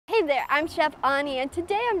Hey there, I'm Chef Ani, and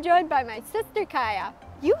today I'm joined by my sister Kaya.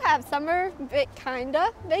 You have summer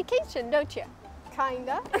kinda vacation, don't you?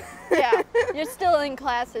 Kinda. Yeah, you're still in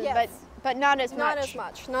classes, Yes. but not as much.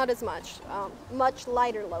 Not as much. Much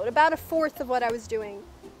lighter load. About a fourth of what I was doing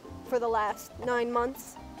for the last 9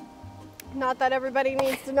 months. Not that everybody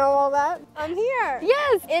needs to know all that. I'm here.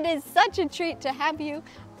 Yes, it is such a treat to have you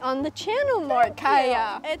on the channel more,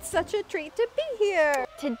 Kaya. It's such a treat to be here.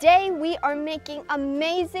 Today we are making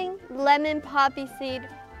amazing lemon poppy seed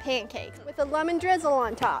pancakes. With a lemon drizzle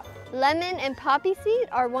on top. Lemon and poppy seed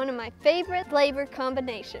are one of my favorite flavor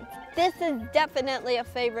combinations. This is definitely a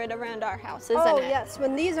favorite around our house, isn't it? Oh yes,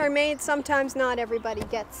 when these are made, sometimes not everybody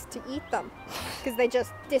gets to eat them because they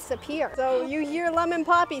just disappear. So you hear lemon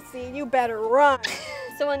poppy seed, you better run.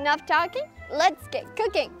 So enough talking, let's get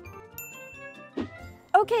cooking.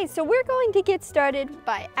 Okay, so we're going to get started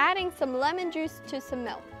by adding some lemon juice to some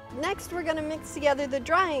milk. Next, we're gonna mix together the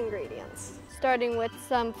dry ingredients. Starting with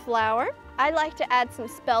some flour. I like to add some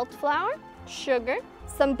spelt flour, sugar,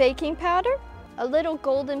 some baking powder, a little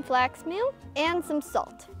golden flax meal, and some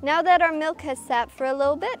salt. Now that our milk has sat for a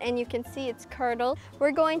little bit and you can see it's curdled,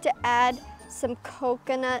 we're going to add some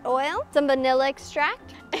coconut oil, some vanilla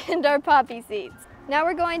extract, and our poppy seeds. Now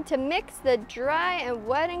we're going to mix the dry and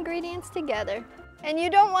wet ingredients together. And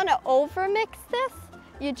you don't want to over-mix this,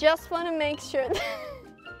 you just want to make sure that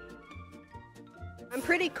I'm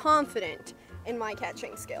pretty confident in my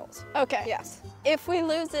catching skills. Okay. Yes. If we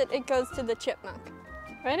lose it, it goes to the chipmunk.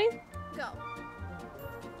 Ready? Go.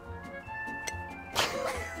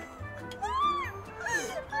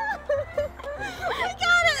 I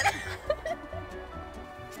got it!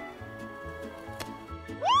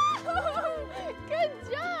 Good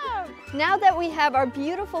job! Now that we have our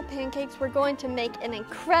beautiful pancakes, we're going to make an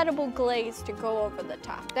incredible glaze to go over the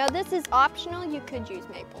top. Now this is optional, you could use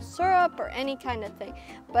maple syrup or any kind of thing,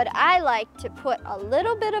 but I like to put a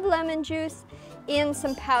little bit of lemon juice in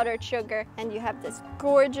some powdered sugar, and you have this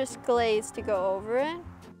gorgeous glaze to go over it.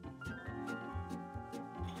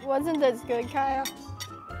 Wasn't this good, Kaya?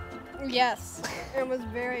 Yes, it was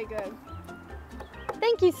very good.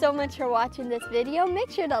 Thank you so much for watching this video. Make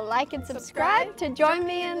sure to like and subscribe to join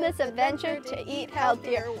me in this adventure to eat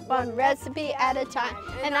healthier, one recipe at a time.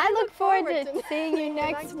 And I look forward to seeing you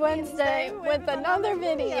next Wednesday with another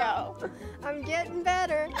video. I'm getting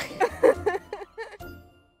better.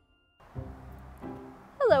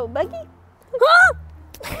 Hello, Buggy.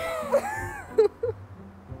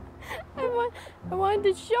 I wanted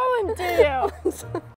to show him to you.